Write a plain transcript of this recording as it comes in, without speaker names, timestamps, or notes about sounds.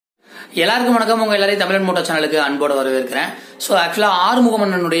எல்லாருக்கும் வணக்கம். உங்க எல்லாரையும் தமிழன்மோட்டோ சேனலுக்கு அன்போடு வரவேற்கிறேன். ஸோ ஆக்சுவலாக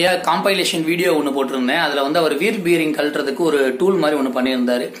ஆறுமுகமன்னனுடைய காம்பைலேஷன் வீடியோ ஒன்று போட்டிருந்தேன். அதில் வந்து அவர் வீல் பீரிங் கழட்டுறதுக்கு ஒரு டூல் மாதிரி ஒன்று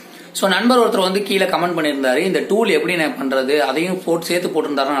பண்ணியிருந்தாரு. ஸோ நண்பர் ஒருத்தர் வந்து கீழே கமெண்ட் பண்ணியிருந்தாரு, இந்த டூல் எப்படி நான் பண்றது, அதையும் சேர்த்து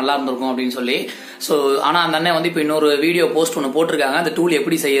போட்டிருந்தாரு நல்லா இருந்திருக்கும் அப்படின்னு சொல்லி. ஸோ ஆனால் அந்த அண்ணன் வந்து இப்போ இன்னொரு வீடியோ போஸ்ட் ஒன்று போட்டிருக்காங்க, அந்த டூல்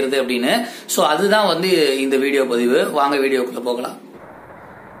எப்படி செய்யறது அப்படின்னு. ஸோ அதுதான் வந்து இந்த வீடியோ பதிவு. வாங்க வீடியோக்குள்ள போகலாம்.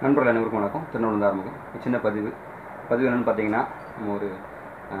 நண்பர்கள் அனைவருக்கும் வணக்கம். திருநெல்வேலி ஆறுமுகம். சின்ன பதிவு என்னன்னு பார்த்தீங்கன்னா, நம்ம ஒரு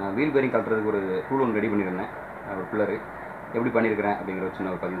வீல் பேரிங் கழட்டுறதுக்கு ஒரு டூல் ஒன்று ரெடி பண்ணியிருந்தேன். ஒரு பில்லரு எப்படி பண்ணியிருக்கிறேன் அப்படிங்கிற ஒரு சின்ன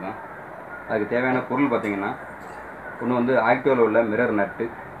ஒரு பதிவு தான். அதுக்கு தேவையான பொருள் பார்த்தீங்கன்னா, ஒன்று வந்து ஆக்டிவில் உள்ள மிரர் நட்டு,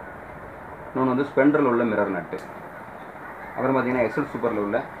 இன்னொன்று வந்து ஸ்பெண்டரில் உள்ள மிரர் நட்டு, அப்புறம் பார்த்தீங்கன்னா எஸ்எல் சூப்பரில்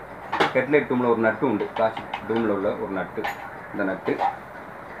உள்ள ஹெட்லைட் டூமில் ஒரு நட்டு உண்டு, பிளாஸ்டிக் டூமில் உள்ள ஒரு நட்டு, இந்த நட்டு,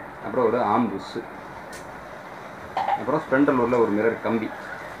 அப்புறம் ஒரு ஆம் புஷ்ஷு, அப்புறம் ஸ்பெண்டரில் உள்ள ஒரு மிரர் கம்பி.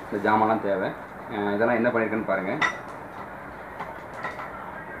 இந்த ஜாமான்லாம் தேவை. இதெல்லாம் என்ன பண்ணியிருக்கேன்னு பாருங்கள்.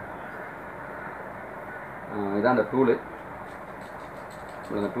 இதான் அந்த டூலு.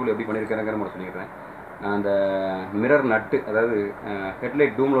 அந்த டூல் எப்படி பண்ணியிருக்கிறேங்கிற மட்டும் சொல்லிக்கிறேன். அந்த மிரர் நட்டு, அதாவது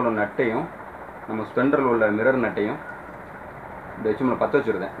ஹெட்லைட் டூமில் உள்ள நட்டையும் நம்ம ஸ்பெண்டரில் உள்ள மிரர் நட்டையும் இப்படி வச்சு நம்மளை பற்ற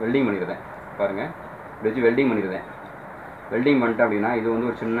வச்சுருந்தேன், வெல்டிங் பண்ணிடுறேன். பாருங்கள், இப்படி வச்சு வெல்டிங் பண்ணிடுறேன். வெல்டிங் பண்ணிட்டேன் அப்படின்னா இது வந்து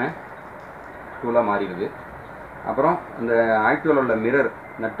ஒரு சின்ன டூலாக மாறிடுது. அப்புறம் இந்த ஆக்டிவில் உள்ள மிரர்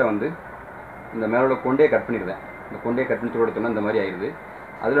நட்டை வந்து இந்த மேலே கொண்டே கட் பண்ணிடுறேன். இந்த கொண்டே கட் பண்ணி கொடுத்தோன்னா இந்த மாதிரி ஆயிடுது.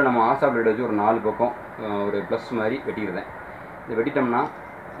 அதில் நம்ம ஆசா பிளேட் வச்சு ஒரு 4 பக்கம் ஒரு ப்ளஸ் மாதிரி வெட்டிடுறேன். இதை வெட்டிட்டோம்னா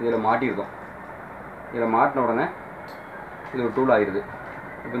இதில் மாட்டியிருக்கோம். இதில் மாட்டின உடனே இது ஒரு டூல் ஆயிடுது.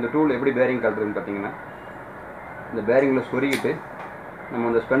 இப்போ இந்த டூல் எப்படி பேரிங் கழட்டுறதுன்னு பார்த்தீங்கன்னா, இந்த பேரிங்கில் சொருகிட்டு நம்ம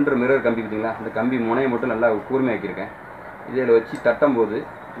அந்த ஸ்பெண்டர் மிரர் கம்பி பார்த்தீங்களா, அந்த கம்பி முனையை மட்டும் நல்லா கூர்மையாக்கியிருக்கேன். இதில் வச்சு தட்டும்போது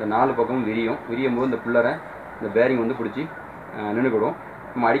இந்த 4 பக்கமும் விரியும் போது இந்த பில்லரை இந்த பேரிங் வந்து பிடிச்சி நின்றுக்கிடும்.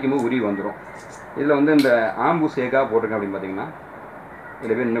 நம்ம அடிக்கும்போது உருவி வந்துடும். இதில் வந்து இந்த ஆம்பூஸ் ஏக்காக போட்டிருக்கேன் அப்படின்னு பார்த்தீங்கன்னா,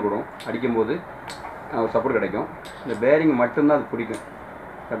 இதில் போய் நின்றுக்கிடும். அடிக்கும்போது ஒரு சப்போர்ட் கிடைக்கும். இந்த பேரிங் மட்டும்தான் அது பிடிக்கும்.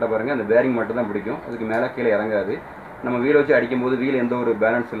 கரெக்டாக பாருங்கள், அந்த பேரிங் மட்டும்தான் பிடிக்கும். அதுக்கு மேலே கீழே இறங்காது. நம்ம வீலை வச்சு அடிக்கும்போது வீல் எந்த ஒரு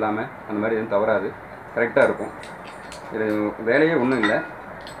பேலன்ஸ் இல்லாமல் அந்த மாதிரி எதுவும் தவறாது, கரெக்டாக இருக்கும். இது வேலையே ஒன்றும் இல்லை.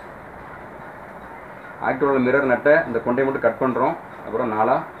 ஆக்டிவோட மிரர் நட்டை இந்த கொண்டையை மட்டும் கட் பண்ணுறோம். அப்புறம்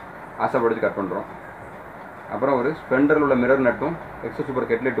 4 ஆசைப்படுத்தி கட் பண்ணுறோம். அப்புறம் ஒரு ஸ்பெண்டரில் உள்ள மிரர் நட்டும் எக்ஸல் சூப்பர்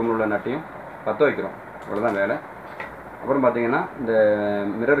ஹெட்லைட் டூமில் உள்ள நட்டையும் பற்ற வைக்கிறோம். அவ்வளோதான் வேலை. அப்புறம் பார்த்தீங்கன்னா இந்த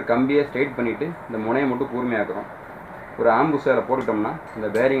மிரர் கம்பியை ஸ்ட்ரைட் பண்ணிவிட்டு இந்த முனையை மட்டும் கூர்மையாக்குறோம். ஒரு ஆம்புஸ் அதில் போட்டுட்டோம்னா இந்த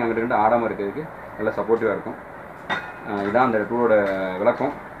பேரிங் அங்கிட்டு ஆடாமல் இருக்கிறதுக்கு நல்லா சப்போர்ட்டிவாக இருக்கும். இதுதான் அந்த டூலோட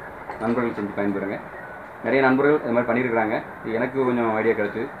விளக்கம். நண்பர்கள் செஞ்சு பயன்பெறுங்க. நிறைய நண்பர்கள் இது மாதிரி பண்ணியிருக்கிறாங்க. எனக்கு கொஞ்சம் ஐடியா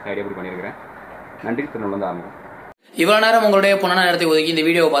கிடச்சி ஐடியா எப்படி பண்ணியிருக்கிறேன். நன்றி. திருநெல்வேலி ஆரம்பம். இவ்வளோ நேரம் உங்களுடைய பொன்னான நேரத்தை ஒதுக்கி இந்த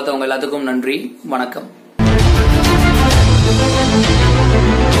வீடியோவை பார்த்தவங்க எல்லாத்துக்கும் நன்றி. வணக்கம்.